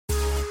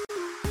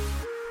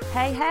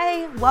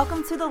Hey,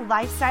 welcome to the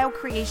Lifestyle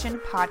Creation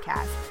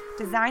Podcast,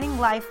 designing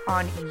life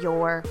on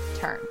your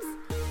terms.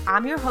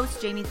 I'm your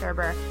host, Jamie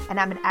Thurber, and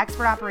I'm an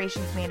expert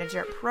operations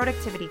manager,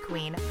 productivity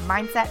queen,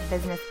 mindset,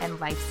 business, and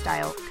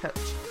lifestyle coach.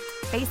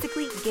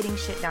 Basically, getting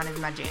shit done is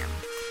my jam.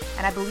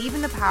 And I believe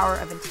in the power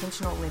of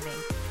intentional living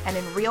and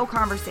in real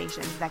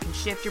conversations that can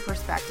shift your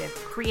perspective,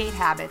 create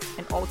habits,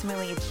 and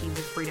ultimately achieve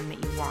the freedom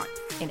that you want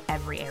in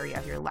every area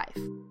of your life.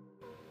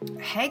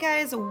 Hey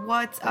guys,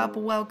 what's up?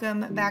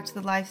 Welcome back to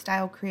the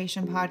Lifestyle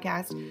Creation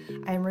Podcast.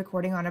 I am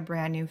recording on a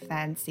brand new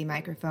fancy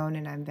microphone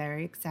and I'm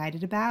very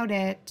excited about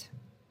it.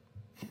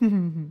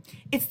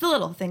 It's the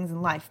little things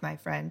in life, my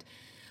friend.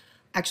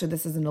 Actually,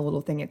 this isn't a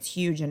little thing. It's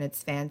huge and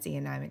it's fancy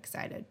and I'm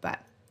excited.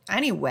 But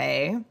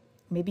anyway,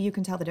 maybe you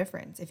can tell the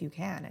difference. If you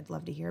can, I'd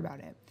love to hear about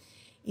it.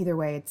 Either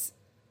way, it's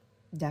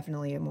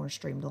definitely a more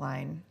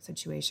streamlined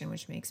situation,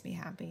 which makes me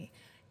happy.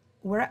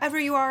 Wherever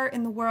you are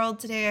in the world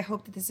today, I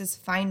hope that this is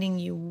finding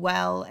you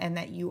well and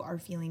that you are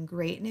feeling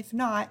great. And if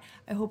not,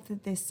 I hope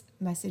that this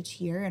message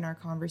here in our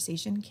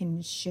conversation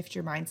can shift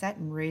your mindset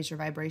and raise your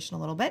vibration a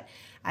little bit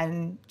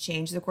and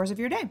change the course of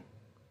your day.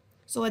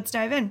 So let's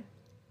dive in.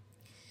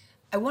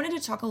 I wanted to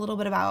talk a little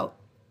bit about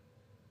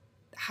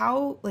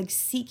how,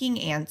 seeking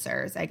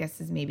answers, I guess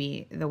is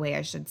maybe the way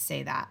I should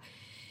say that.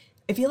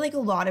 I feel like a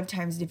lot of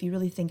times, if you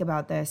really think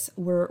about this,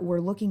 we're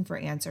looking for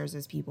answers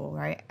as people,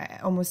 right?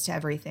 Almost to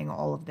everything,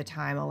 all of the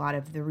time. A lot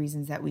of the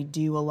reasons that we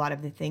do, a lot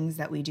of the things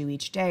that we do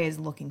each day is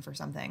looking for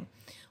something,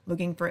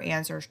 looking for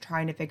answers,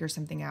 trying to figure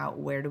something out.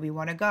 Where do we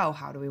want to go?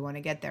 How do we want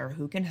to get there?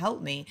 Who can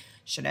help me?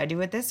 Should I do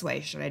it this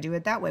way? Should I do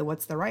it that way?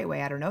 What's the right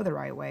way? I don't know the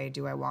right way.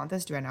 Do I want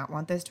this? Do I not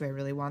want this? Do I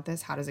really want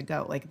this? How does it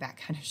go? Like that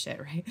kind of shit,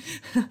 right?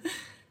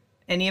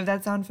 Any of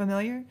that sound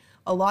familiar?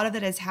 A lot of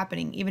that is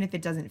happening, even if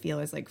it doesn't feel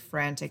as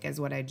frantic as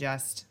what I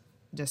just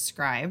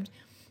described.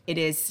 It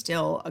is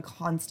still a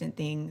constant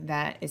thing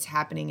that is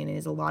happening and it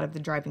is a lot of the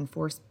driving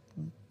force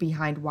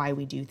behind why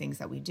we do things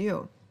that we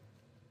do.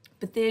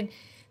 But then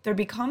there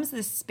becomes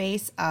this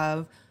space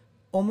of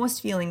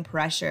almost feeling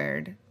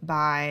pressured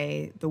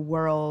by the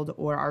world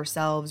or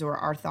ourselves or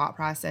our thought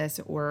process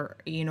or,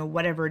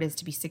 whatever it is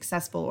to be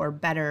successful or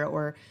better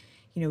or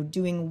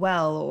doing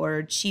well or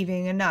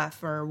achieving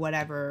enough or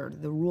whatever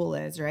the rule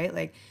is,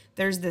 right?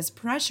 There's this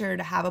pressure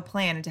to have a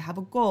plan and to have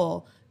a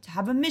goal, to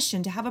have a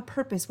mission, to have a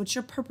purpose. What's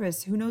your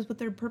purpose? Who knows what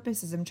their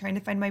purpose is? I'm trying to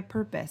find my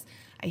purpose.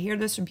 I hear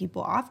this from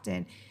people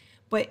often.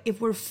 But if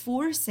we're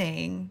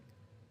forcing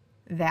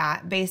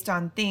that based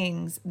on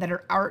things that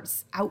are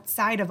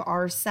outside of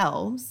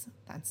ourselves,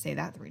 let's say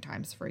that 3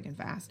 times freaking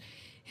fast,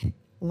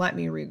 let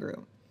me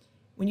regroup.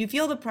 When you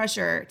feel the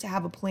pressure to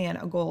have a plan,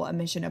 a goal, a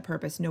mission, a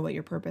purpose, know what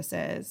your purpose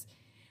is.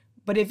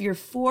 But if you're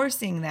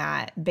forcing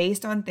that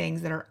based on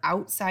things that are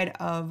outside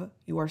of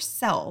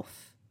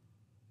yourself,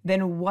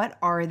 then what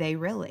are they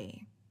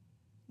really?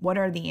 What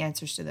are the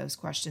answers to those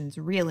questions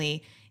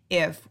really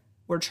if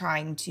we're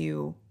trying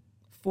to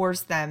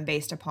force them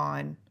based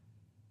upon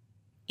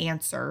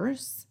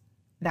answers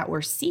that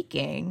we're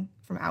seeking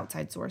from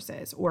outside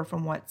sources or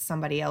from what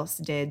somebody else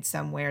did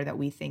somewhere that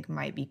we think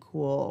might be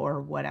cool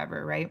or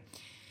whatever, right?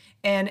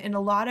 And in a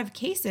lot of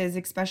cases,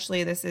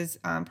 especially this is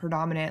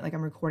predominant,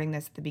 I'm recording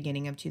this at the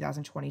beginning of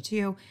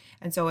 2022.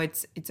 And so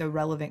it's a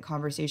relevant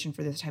conversation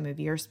for this time of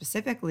year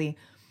specifically.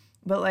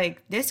 But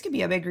this could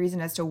be a big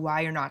reason as to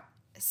why you're not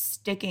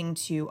sticking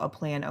to a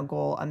plan, a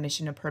goal, a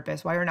mission, a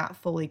purpose, why you're not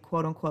fully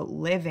quote unquote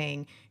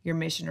living your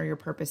mission or your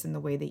purpose in the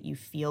way that you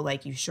feel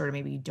like you should, or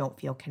maybe you don't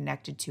feel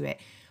connected to it.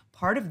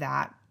 Part of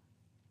that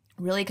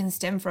really can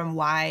stem from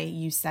why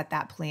you set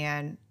that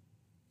plan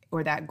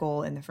or that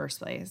goal in the first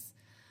place.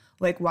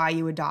 Why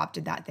you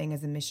adopted that thing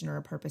as a mission or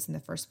a purpose in the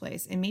first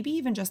place. And maybe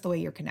even just the way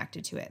you're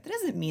connected to it. That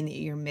doesn't mean that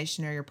your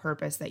mission or your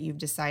purpose that you've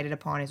decided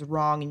upon is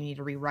wrong and you need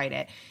to rewrite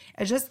it.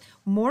 It's just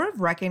more of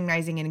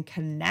recognizing and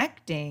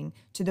connecting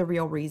to the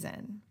real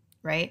reason,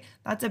 right?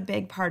 That's a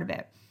big part of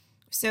it.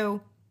 So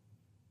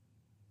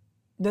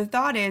the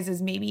thought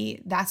is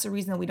maybe that's the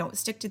reason that we don't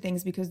stick to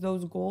things, because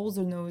those goals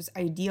and those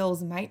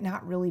ideals might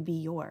not really be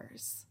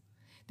yours.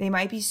 They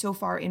might be so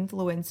far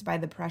influenced by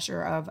the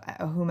pressure of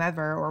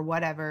whomever or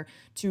whatever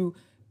to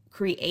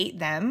create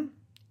them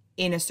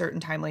in a certain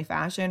timely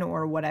fashion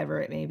or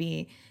whatever it may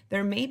be.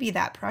 There may be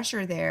that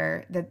pressure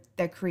there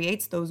that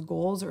creates those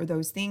goals or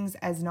those things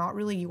as not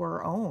really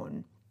your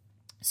own.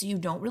 So you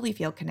don't really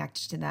feel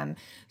connected to them.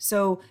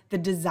 So the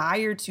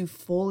desire to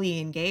fully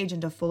engage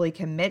and to fully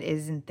commit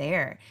isn't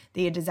there.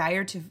 The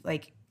desire to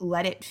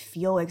let it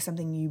feel like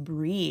something you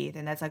breathe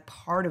and that's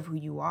part of who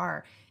you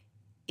are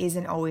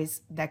isn't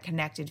always that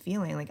connected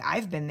feeling.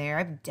 I've been there.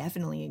 I've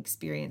definitely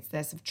experienced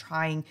this of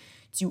trying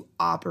to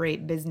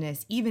operate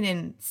business, even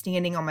in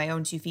standing on my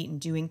own 2 feet and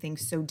doing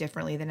things so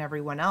differently than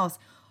everyone else.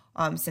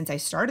 Since I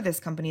started this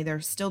company,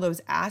 there's still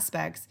those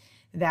aspects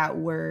that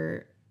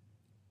were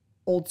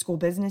old school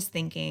business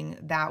thinking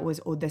that was,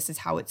 this is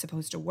how it's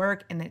supposed to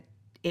work. And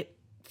it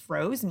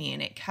froze me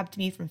and it kept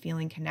me from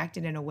feeling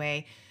connected in a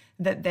way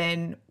that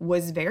then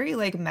was very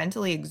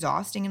mentally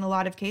exhausting in a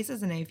lot of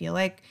cases. And I feel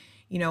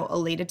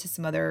elated to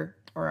some other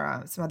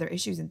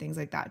issues and things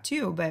like that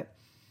too. But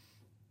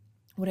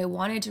what I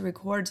wanted to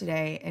record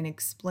today and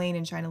explain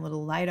and shine a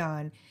little light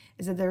on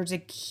is that there's a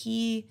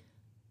key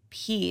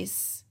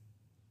piece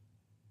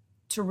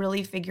to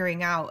really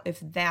figuring out if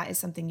that is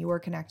something you are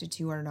connected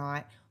to or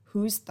not,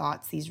 whose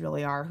thoughts these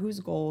really are, whose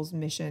goals,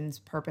 missions,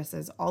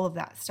 purposes, all of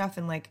that stuff.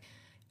 And like,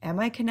 am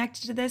I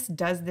connected to this?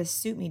 Does this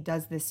suit me?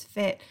 Does this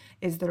fit?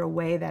 Is there a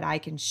way that I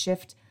can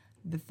shift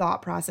the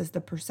thought process,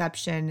 the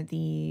perception,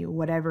 the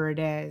whatever it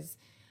is,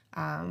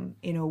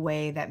 in a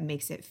way that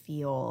makes it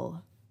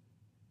feel,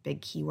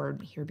 big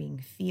keyword here being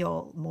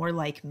feel, more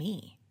like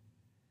me,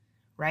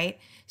 right?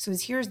 So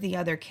here's the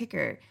other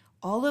kicker.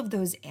 All of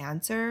those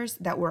answers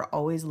that we're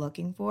always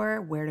looking for,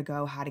 where to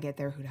go, how to get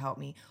there, who to help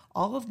me,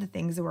 all of the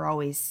things that we're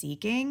always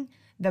seeking,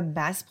 the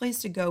best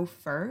place to go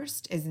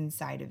first is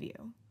inside of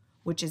you,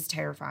 which is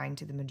terrifying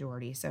to the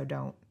majority. So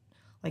don't,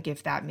 like,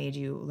 if that made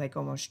you like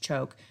almost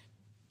choke,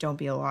 don't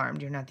be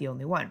alarmed. You're not the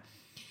only one.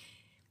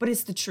 But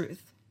it's the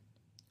truth.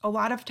 A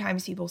lot of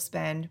times people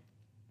spend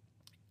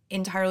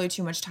entirely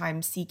too much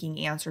time seeking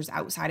answers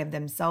outside of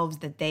themselves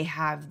that they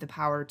have the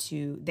power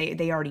to,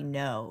 they already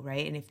know,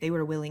 right? And if they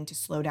were willing to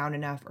slow down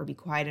enough or be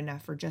quiet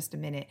enough for just a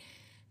minute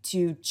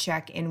to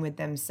check in with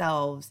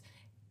themselves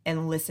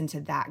and listen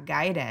to that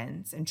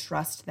guidance and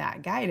trust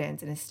that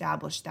guidance and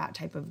establish that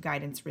type of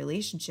guidance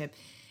relationship,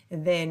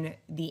 then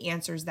the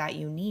answers that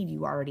you need,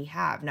 you already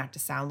have. Not to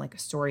sound like a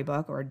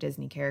storybook or a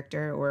Disney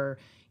character or,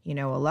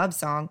 a love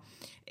song.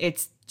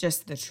 It's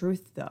just the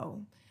truth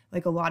though.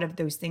 Like, a lot of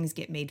those things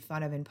get made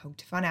fun of and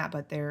poked fun at,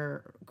 but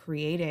they're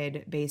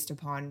created based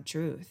upon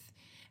truth.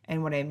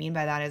 And what I mean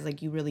by that is,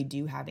 like, you really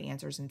do have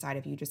answers inside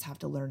of you. You just have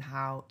to learn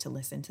how to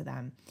listen to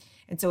them.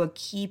 And so a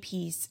key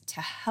piece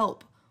to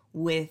help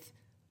with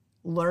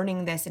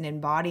learning this and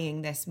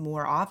embodying this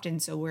more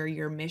often, so where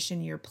your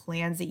mission, your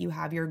plans that you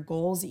have, your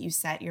goals that you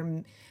set,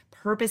 your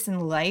purpose in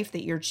life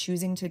that you're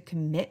choosing to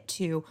commit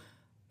to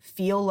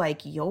feel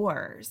like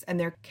yours and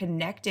they're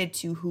connected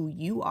to who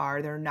you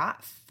are. They're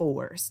not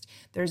forced.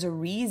 There's a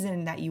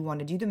reason that you want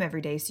to do them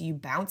every day. So you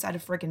bounce out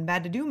of freaking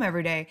bed to do them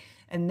every day.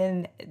 And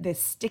then the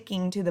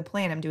sticking to the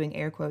plan, I'm doing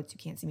air quotes, you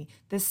can't see me.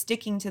 The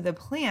sticking to the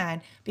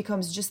plan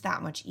becomes just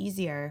that much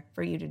easier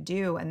for you to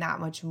do, and that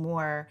much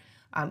more,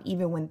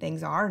 even when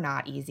things are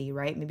not easy,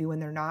 right? Maybe when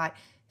they're not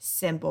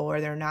simple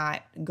or they're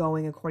not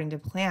going according to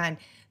plan,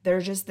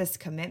 there's just this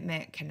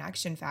commitment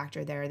connection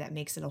factor there that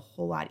makes it a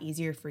whole lot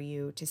easier for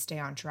you to stay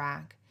on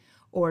track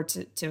or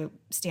to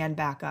stand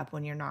back up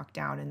when you're knocked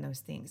down in those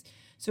things.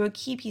 So a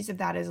key piece of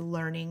that is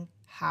learning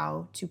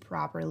how to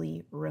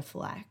properly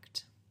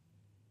reflect.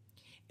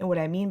 And what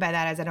I mean by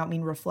that is, I don't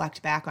mean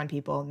reflect back on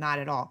people, not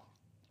at all.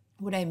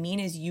 What I mean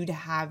is you to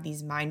have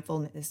this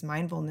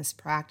mindfulness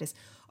practice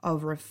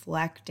of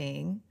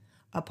reflecting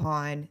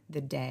upon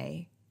the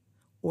day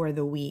or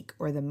the week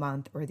or the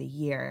month or the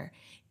year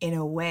in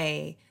a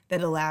way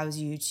that allows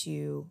you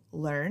to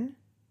learn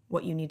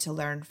what you need to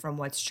learn from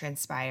what's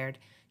transpired,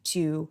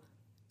 to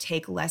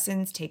take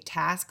lessons, take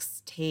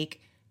tasks,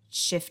 take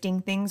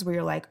shifting things where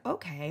you're like,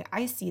 okay,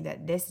 I see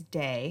that this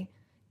day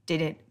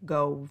didn't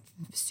go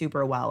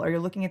super well. Or you're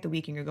looking at the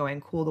week and you're going,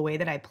 cool, the way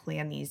that I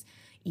plan these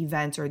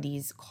events or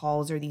these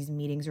calls or these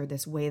meetings or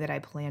this way that I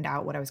planned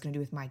out what I was going to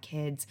do with my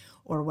kids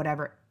or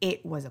whatever,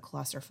 it was a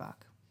clusterfuck.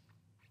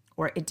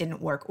 Or it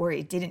didn't work, or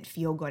it didn't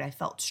feel good. I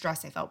felt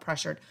stressed, I felt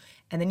pressured.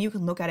 And then you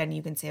can look at it and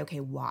you can say,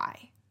 okay,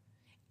 why?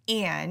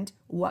 And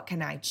what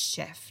can I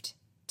shift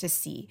to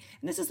see?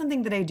 And this is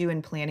something that I do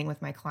in planning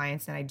with my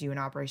clients and I do in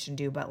Operation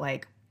Do, but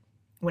like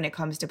when it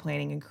comes to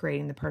planning and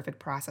creating the perfect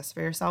process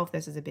for yourself,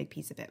 this is a big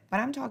piece of it.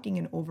 But I'm talking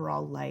in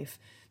overall life.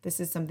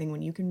 This is something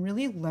when you can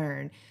really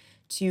learn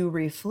to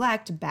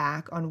reflect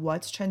back on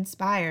what's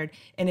transpired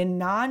in a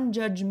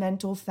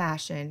non-judgmental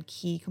fashion,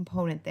 key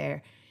component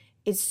there.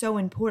 It's so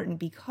important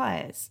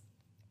because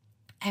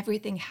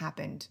everything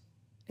happened.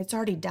 It's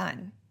already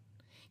done.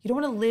 You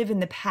don't want to live in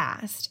the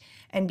past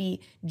and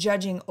be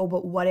judging, oh,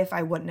 but what if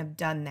I wouldn't have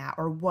done that?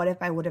 Or what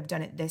if I would have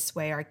done it this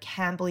way? Or I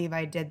can't believe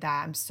I did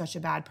that. I'm such a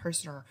bad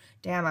person. Or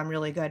damn, I'm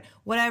really good.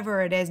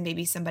 Whatever it is,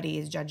 maybe somebody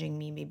is judging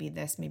me. Maybe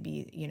this,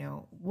 maybe,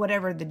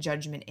 whatever the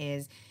judgment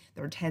is,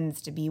 there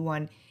tends to be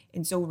one.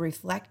 And so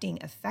reflecting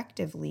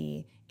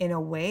effectively in a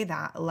way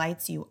that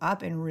lights you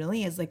up and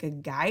really is like a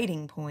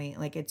guiding point,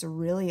 like it's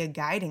really a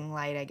guiding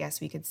light, I guess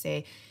we could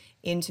say,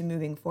 into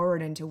moving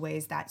forward into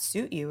ways that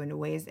suit you, into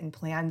ways and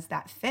plans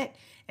that fit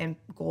and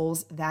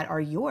goals that are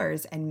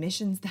yours and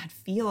missions that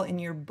feel in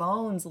your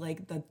bones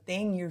like the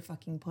thing you're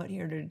fucking put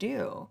here to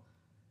do.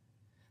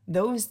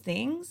 Those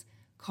things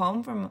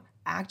come from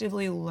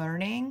actively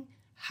learning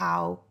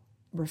how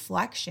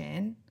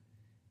reflection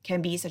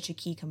can be such a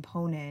key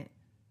component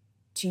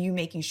to you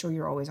making sure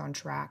you're always on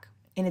track.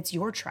 And it's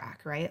your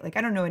track, right? Like,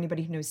 I don't know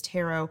anybody who knows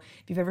tarot.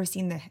 If you've ever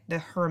seen the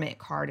Hermit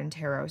card in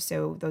tarot,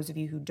 so those of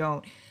you who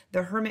don't,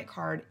 the Hermit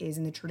card is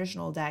in the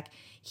traditional deck.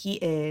 He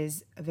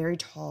is a very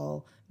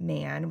tall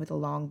man with a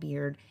long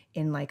beard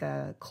in like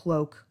a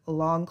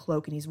long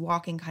cloak, and he's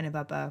walking kind of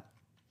up I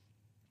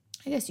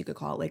guess you could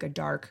call it like a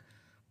dark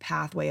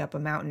pathway up a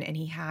mountain, and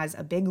he has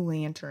a big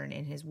lantern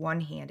in his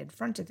one hand in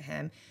front of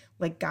him,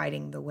 like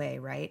guiding the way,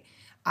 right?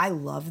 I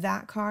love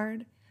that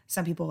card.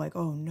 Some people are like,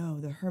 oh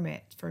no, the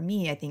hermit. For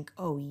me, I think,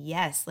 oh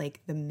yes, like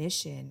the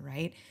mission,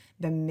 right?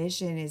 The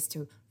mission is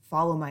to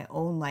follow my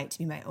own light, to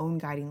be my own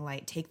guiding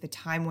light, take the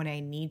time when I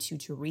need to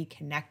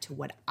reconnect to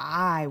what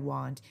I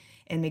want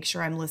and make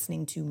sure I'm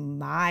listening to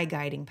my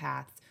guiding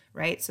paths,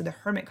 right? So the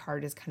hermit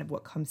card is kind of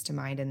what comes to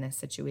mind in this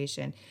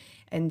situation.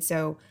 And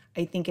so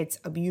I think it's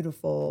a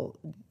beautiful,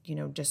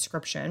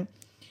 description.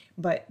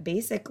 But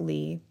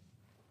basically,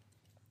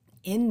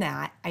 in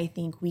that, I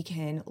think we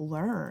can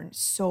learn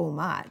so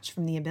much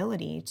from the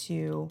ability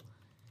to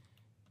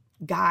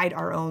guide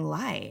our own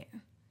light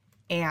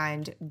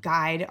and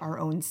guide our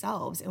own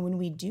selves. And when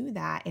we do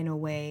that in a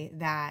way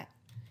that,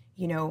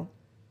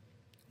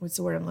 what's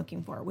the word I'm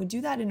looking for? We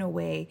do that in a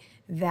way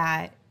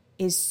that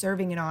is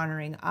serving and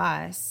honoring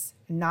us,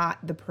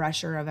 not the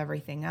pressure of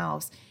everything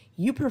else.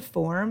 You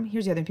perform.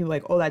 Here's the other people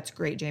like, oh, that's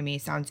great, Jamie.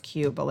 Sounds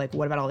cute. But like,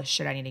 what about all the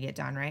shit I need to get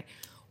done, right?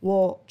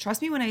 Well,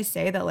 trust me when I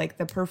say that like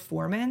the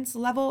performance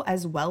level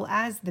as well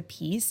as the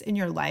peace in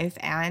your life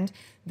and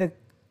the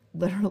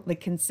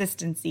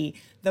consistency,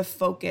 the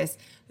focus,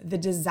 the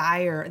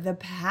desire, the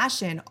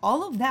passion,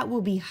 all of that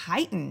will be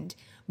heightened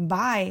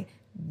by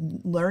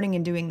learning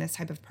and doing this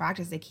type of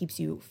practice that keeps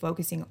you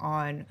focusing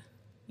on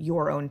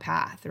your own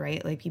path,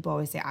 right? Like people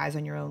always say eyes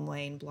on your own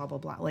lane, blah, blah,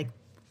 blah. Like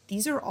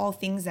these are all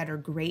things that are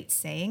great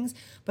sayings,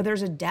 but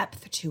there's a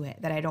depth to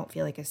it that I don't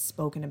feel like is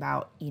spoken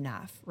about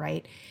enough,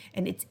 right?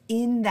 And it's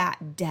in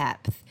that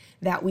depth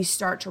that we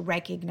start to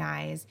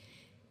recognize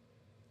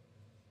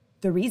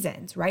the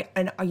reasons, right?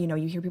 And,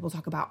 you hear people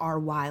talk about our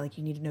why, like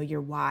you need to know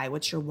your why.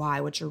 What's your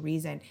why? What's your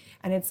reason?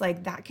 And it's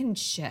like that can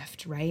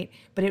shift, right?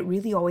 But it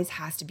really always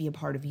has to be a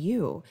part of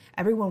you.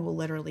 Everyone will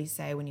literally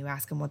say when you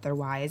ask them what their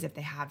why is, if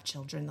they have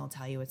children, they'll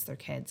tell you it's their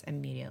kids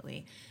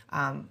immediately.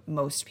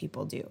 Most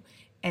people do.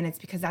 And it's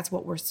because that's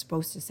what we're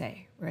supposed to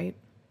say, right?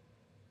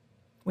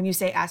 When you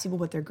ask people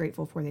what they're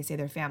grateful for, they say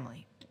their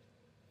family.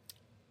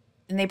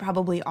 And they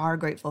probably are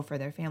grateful for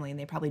their family, and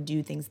they probably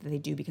do things that they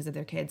do because of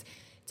their kids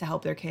to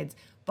help their kids.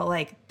 But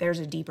like, there's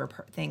a deeper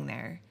thing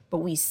there. But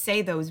we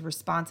say those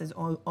responses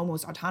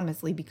almost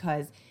autonomously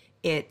because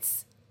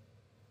it's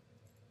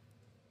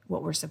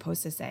what we're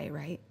supposed to say,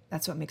 right?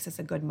 That's what makes us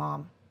a good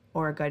mom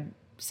or a good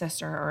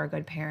sister or a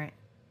good parent,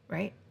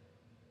 right?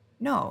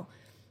 No.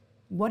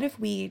 What if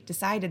we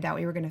decided that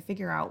we were going to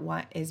figure out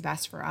what is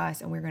best for us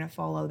and we're going to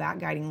follow that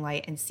guiding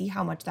light and see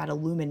how much that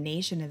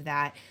illumination of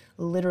that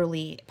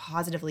literally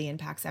positively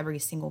impacts every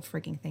single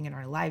freaking thing in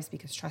our lives?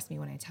 Because trust me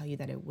when I tell you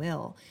that it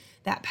will.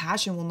 That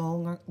passion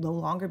will no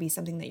longer be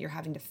something that you're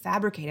having to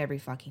fabricate every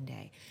fucking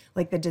day.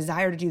 Like the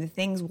desire to do the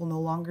things will no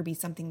longer be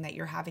something that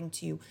you're having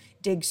to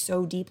dig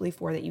so deeply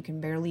for that you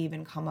can barely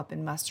even come up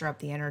and muster up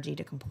the energy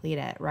to complete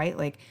it, right?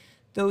 Like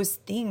those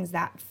things,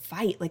 that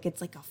fight, like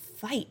it's like a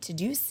fight to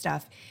do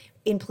stuff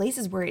in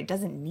places where it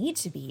doesn't need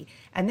to be.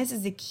 And this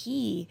is a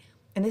key,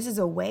 and this is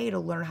a way to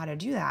learn how to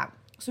do that.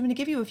 So I'm going to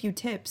give you a few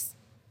tips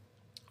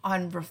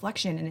on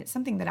reflection, and it's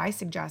something that I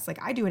suggest.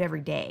 Like I do it every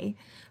day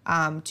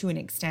to an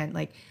extent.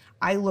 Like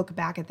I look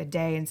back at the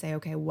day and say,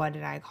 okay, what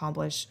did I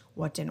accomplish?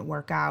 What didn't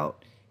work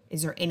out?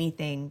 Is there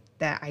anything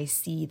that I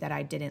see that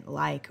I didn't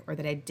like or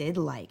that I did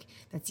like?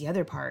 That's the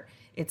other part.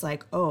 It's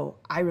like, oh,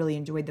 I really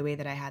enjoyed the way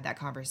that I had that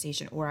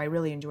conversation, or I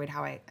really enjoyed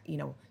how I,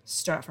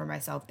 stood up for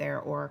myself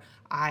there, or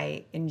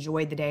I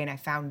enjoyed the day and I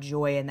found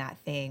joy in that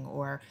thing,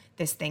 or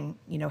this thing,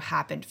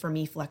 happened. For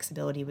me,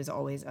 flexibility was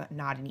always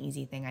not an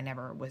easy thing. I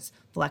never was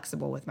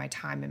flexible with my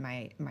time and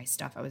my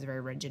stuff. I was very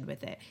rigid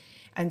with it.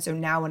 And so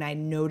now when I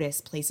notice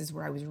places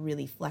where I was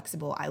really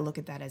flexible, I look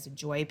at that as a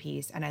joy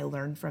piece and I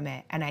learn from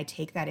it. And I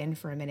take that in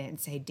for a minute and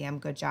say, damn,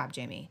 good job,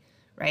 Jamie,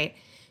 right?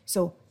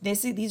 So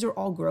these are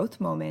all growth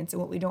moments. And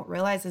what we don't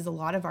realize is a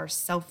lot of our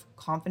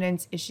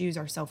self-confidence issues,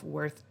 our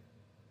self-worth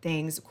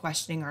things,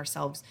 questioning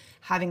ourselves,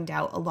 having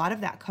doubt, a lot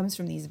of that comes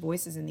from these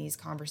voices in these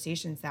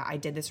conversations that I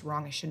did this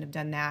wrong, I shouldn't have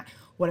done that,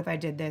 what if I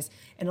did this?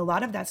 And a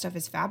lot of that stuff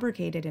is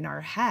fabricated in our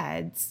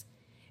heads.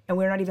 And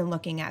we're not even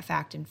looking at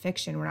fact and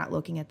fiction. We're not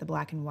looking at the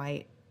black and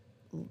white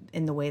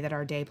in the way that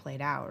our day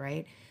played out,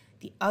 right?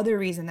 The other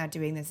reason that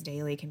doing this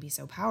daily can be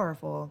so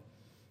powerful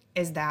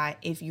is that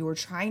if you're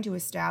trying to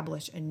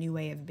establish a new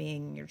way of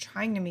being, you're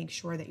trying to make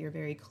sure that you're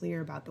very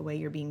clear about the way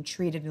you're being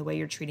treated and the way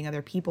you're treating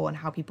other people and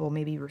how people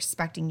may be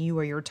respecting you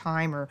or your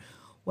time or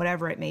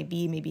whatever it may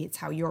be. Maybe it's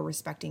how you're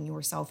respecting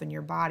yourself and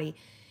your body.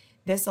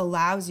 This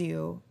allows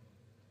you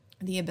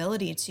the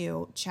ability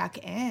to check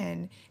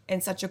in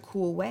such a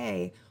cool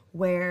way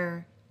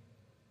where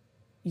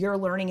you're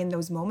learning in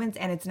those moments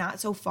and it's not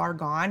so far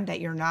gone that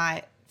you're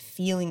not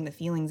feeling the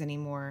feelings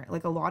anymore.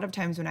 Like a lot of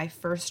times when I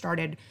first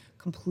started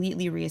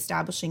completely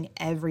reestablishing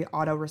every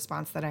auto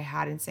response that I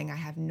had and saying, I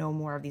have no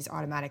more of these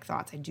automatic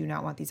thoughts. I do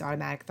not want these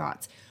automatic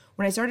thoughts.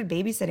 When I started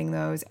babysitting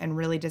those and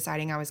really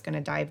deciding I was going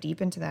to dive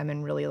deep into them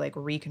and really like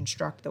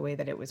reconstruct the way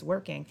that it was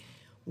working,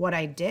 what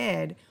I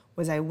did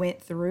was I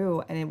went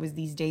through, and it was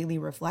these daily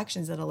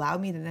reflections that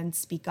allowed me to then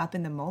speak up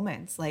in the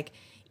moments. Like,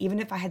 even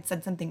if I had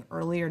said something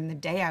earlier in the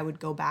day, I would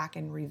go back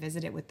and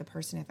revisit it with the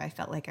person if I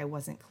felt like I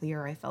wasn't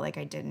clear. I felt like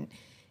I didn't,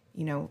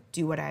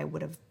 do what I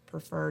would have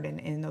preferred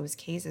in those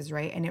cases,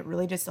 right? And it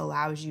really just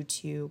allows you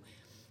to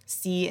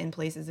see in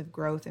places of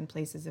growth and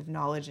places of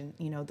knowledge and,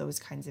 those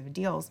kinds of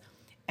deals,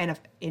 and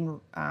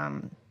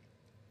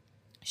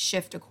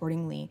shift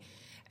accordingly.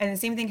 And the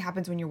same thing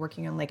happens when you're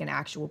working on like an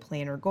actual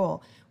plan or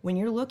goal. When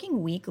you're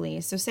looking weekly,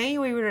 so say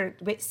we were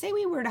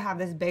to have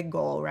this big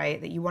goal,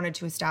 right, that you wanted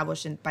to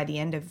establish by the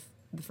end of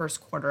the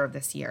first quarter of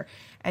this year.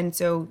 And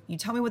so you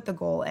tell me what the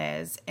goal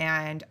is,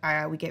 and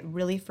we get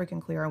really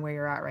freaking clear on where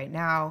you're at right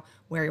now,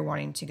 where you're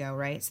wanting to go,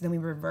 right? So then we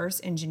reverse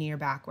engineer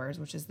backwards,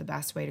 which is the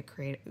best way to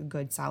create a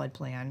good solid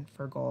plan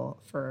for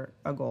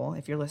a goal.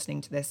 If you're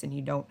listening to this and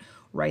you don't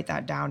write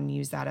that down and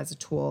use that as a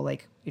tool,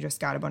 like you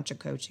just got a bunch of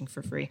coaching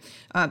for free.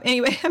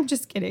 Anyway, I'm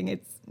just kidding.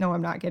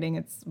 I'm not kidding.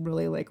 It's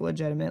really like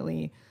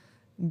legitimately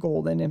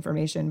golden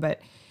information, but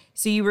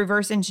so you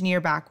reverse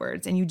engineer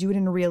backwards and you do it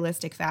in a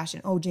realistic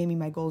fashion. Oh, Jamie,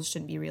 my goals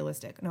shouldn't be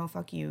realistic. No,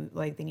 fuck you.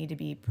 Like, they need to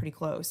be pretty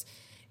close.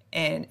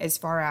 And as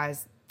far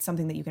as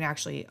something that you can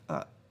actually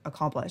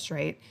accomplish,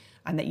 right?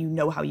 And that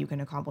how you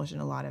can accomplish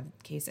in a lot of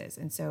cases.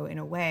 And so in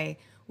a way,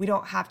 we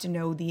don't have to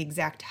know the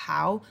exact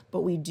how,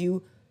 but we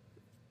do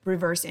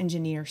reverse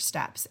engineer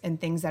steps and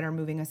things that are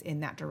moving us in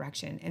that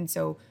direction. And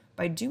so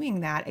by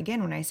doing that,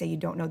 again, when I say you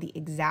don't know the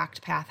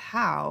exact path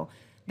how,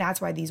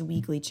 that's why these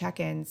weekly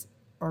check-ins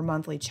or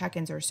monthly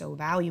check-ins are so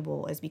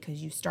valuable, is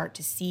because you start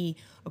to see,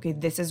 okay,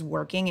 this is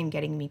working and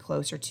getting me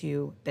closer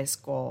to this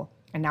goal.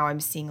 And now I'm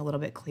seeing a little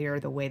bit clearer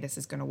the way this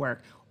is going to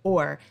work.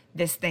 Or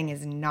this thing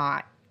is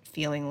not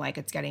feeling like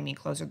it's getting me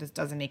closer. This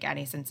doesn't make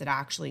any sense. It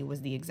actually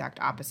was the exact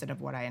opposite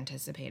of what I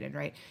anticipated,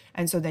 right?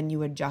 And so then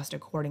you adjust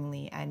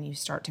accordingly and you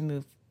start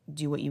to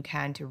do what you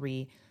can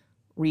to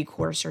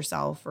recourse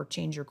yourself or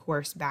change your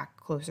course back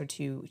closer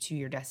to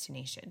your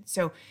destination.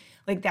 So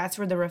like that's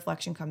where the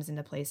reflection comes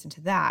into place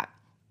into that.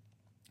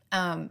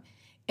 And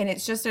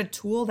it's just a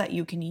tool that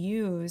you can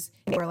use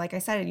where, like I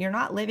said, you're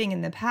not living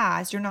in the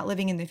past, you're not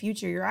living in the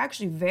future, you're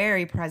actually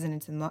very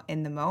present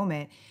in the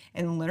moment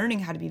and learning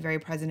how to be very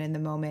present in the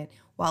moment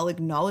while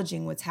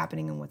acknowledging what's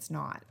happening and what's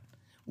not,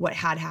 what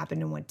had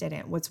happened and what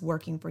didn't, what's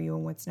working for you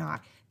and what's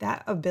not.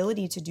 That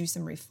ability to do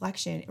some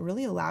reflection, it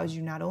really allows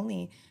you not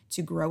only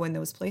to grow in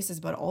those places,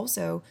 but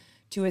also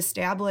to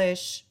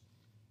establish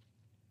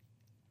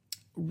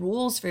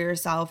rules for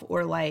yourself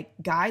or like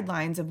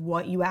guidelines of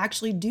what you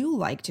actually do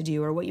like to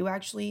do or what you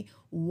actually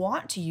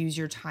want to use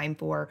your time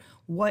for,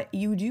 what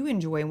you do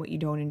enjoy and what you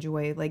don't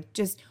enjoy,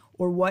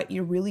 or what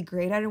you're really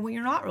great at and what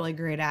you're not really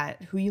great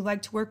at, who you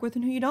like to work with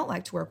and who you don't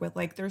like to work with.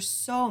 Like, there's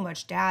so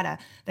much data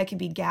that can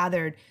be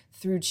gathered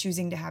through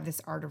choosing to have this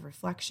art of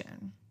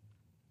reflection,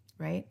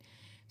 right?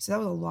 So that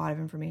was a lot of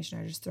information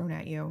I just thrown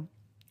at you.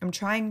 I'm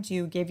trying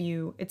to give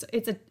you,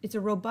 it's a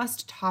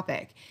robust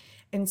topic.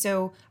 And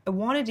so I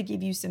wanted to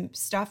give you some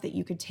stuff that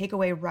you could take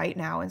away right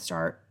now and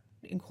start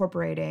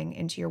incorporating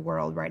into your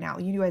world right now.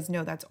 You guys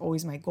know that's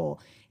always my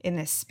goal in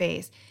this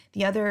space.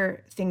 The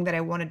other thing that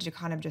I wanted to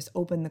kind of just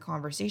open the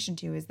conversation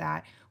to is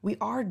that we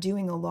are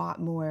doing a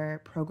lot more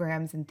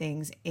programs and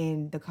things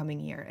in the coming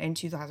year, in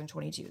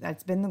 2022.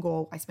 That's been the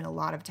goal. I spent a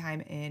lot of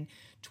time in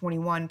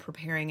 21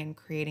 preparing and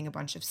creating a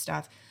bunch of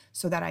stuff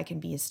so that I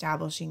can be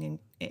establishing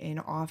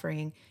and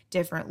offering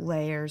different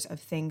layers of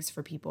things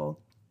for people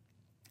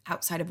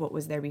outside of what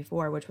was there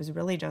before, which was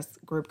really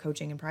just group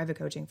coaching and private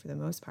coaching for the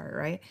most part,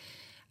 right?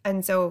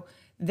 And so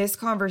this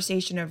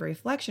conversation of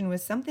reflection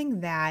was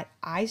something that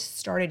I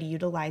started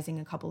utilizing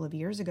a couple of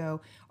years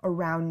ago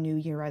around New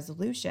Year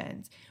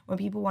resolutions. When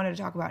people wanted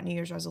to talk about New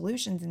Year's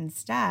resolutions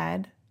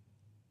instead,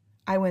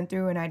 I went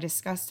through and I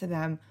discussed to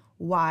them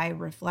why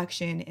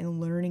reflection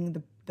and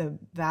learning the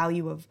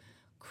value of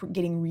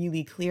getting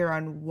really clear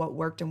on what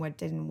worked and what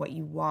didn't, what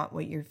you want,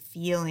 what you're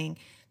feeling,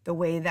 the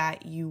way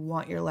that you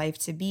want your life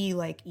to be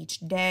like each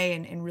day,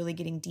 and really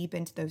getting deep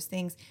into those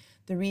things.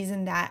 The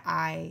reason that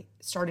I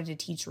started to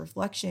teach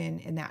reflection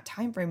in that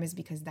time frame is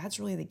because that's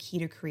really the key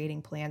to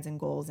creating plans and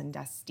goals and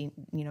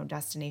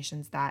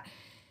destinations that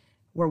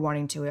we're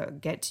wanting to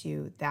get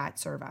to that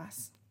serve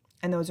us.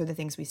 And those are the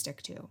things we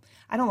stick to.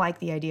 I don't like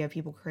the idea of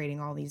people creating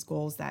all these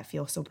goals that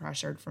feel so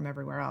pressured from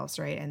everywhere else,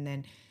 right? And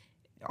then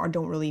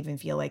don't really even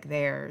feel like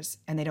theirs,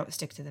 and they don't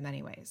stick to them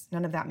anyways.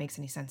 None of that makes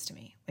any sense to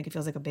me. Like, it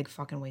feels like a big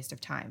fucking waste of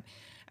time.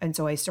 And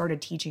so I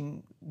started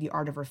teaching the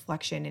art of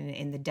reflection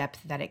in the depth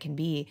that it can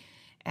be.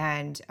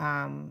 And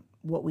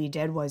what we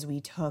did was we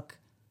took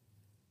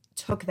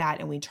that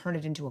and we turned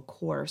it into a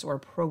course, or a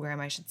program,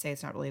 I should say.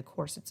 It's not really a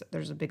course.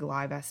 There's a big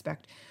live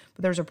aspect,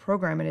 but there's a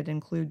program, and it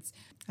includes,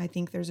 I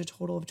think there's a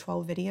total of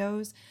 12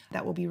 videos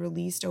that will be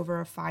released over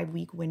a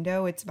 5-week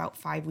window. It's about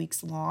 5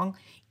 weeks long.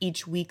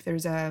 Each week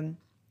there's a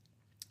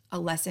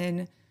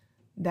lesson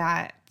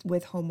that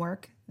with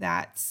homework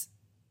that's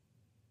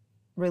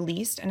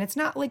released, and it's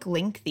not like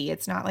lengthy.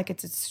 It's not like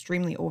it's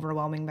extremely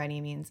overwhelming by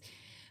any means.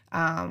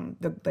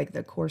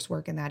 the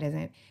coursework and that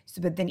isn't.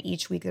 So, but then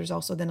each week there's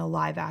also then a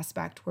live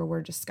aspect where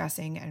we're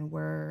discussing and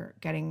we're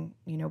getting,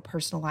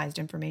 personalized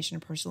information,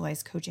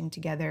 personalized coaching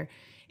together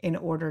in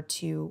order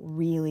to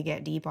really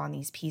get deep on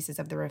these pieces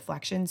of the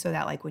reflection so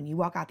that like when you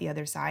walk out the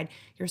other side,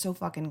 you're so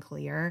fucking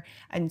clear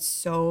and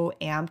so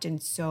amped and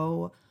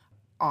so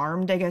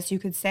armed, I guess you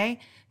could say,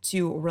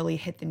 to really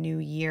hit the new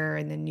year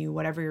and the new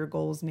whatever your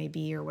goals may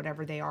be or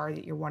whatever they are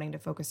that you're wanting to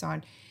focus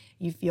on.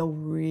 You feel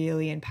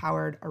really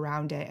empowered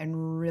around it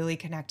and really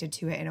connected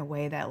to it in a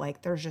way that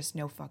like there's just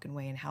no fucking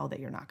way in hell that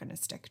you're not going to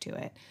stick to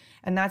it.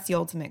 And that's the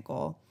ultimate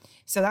goal.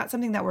 So that's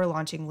something that we're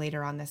launching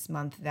later on this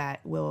month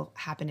that will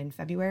happen in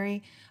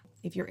February.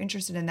 If you're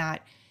interested in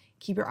that,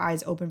 keep your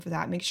eyes open for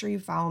that. Make sure you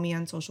follow me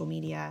on social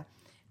media.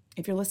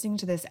 If you're listening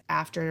to this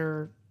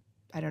after,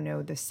 I don't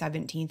know, the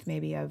 17th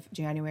maybe of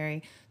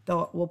January,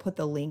 we'll put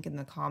the link in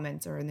the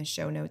comments or in the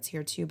show notes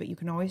here too, but you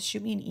can always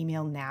shoot me an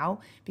email now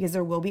because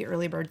there will be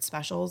early bird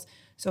specials.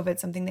 So if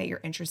it's something that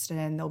you're interested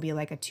in, there'll be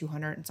like a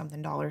 $200 and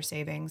something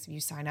savings if you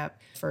sign up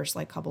first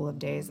like couple of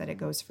days that it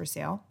goes for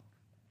sale.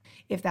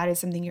 If that is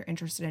something you're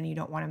interested in, you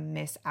don't want to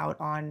miss out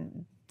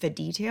on the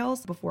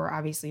details before,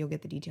 obviously you'll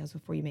get the details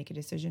before you make a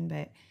decision,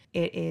 but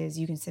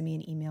you can send me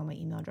an email. My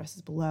email address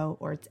is below,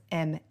 or it's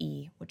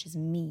me, which is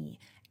me,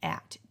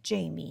 at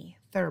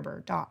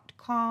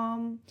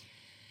jamiethurber.com.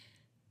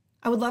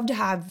 I would love to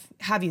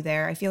have you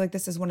there. I feel like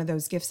this is one of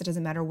those gifts. It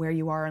doesn't matter where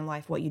you are in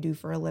life, what you do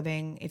for a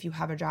living, if you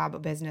have a job, a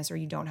business, or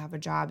you don't have a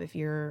job, if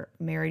you're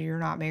married, you're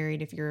not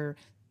married, if you're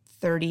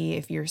 30,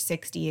 if you're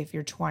 60, if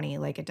you're 20,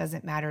 like it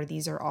doesn't matter.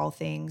 These are all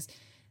things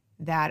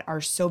that are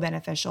so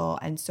beneficial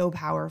and so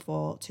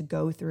powerful to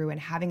go through,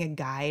 and having a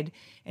guide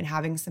and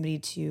having somebody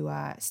to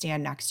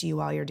stand next to you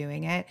while you're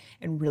doing it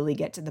and really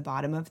get to the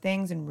bottom of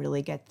things and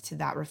really get to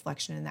that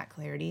reflection and that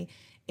clarity.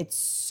 It's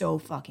so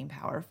fucking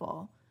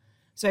powerful.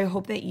 So I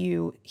hope that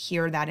you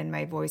hear that in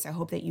my voice. I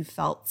hope that you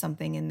felt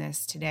something in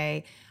this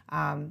today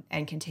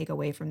and can take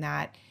away from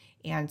that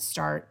and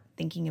start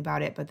thinking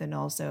about it, but then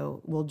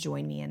also will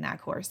join me in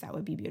that course. That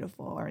would be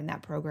beautiful. Or in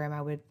that program,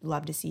 I would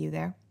love to see you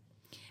there.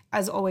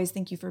 As always,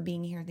 thank you for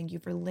being here. Thank you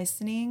for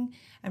listening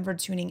and for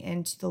tuning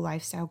into the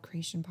Lifestyle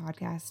Creation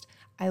Podcast.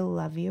 I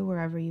love you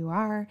wherever you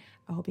are.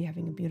 I hope you're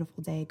having a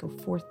beautiful day. Go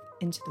forth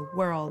into the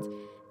world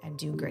and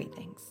do great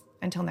things.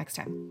 Until next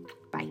time,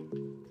 bye.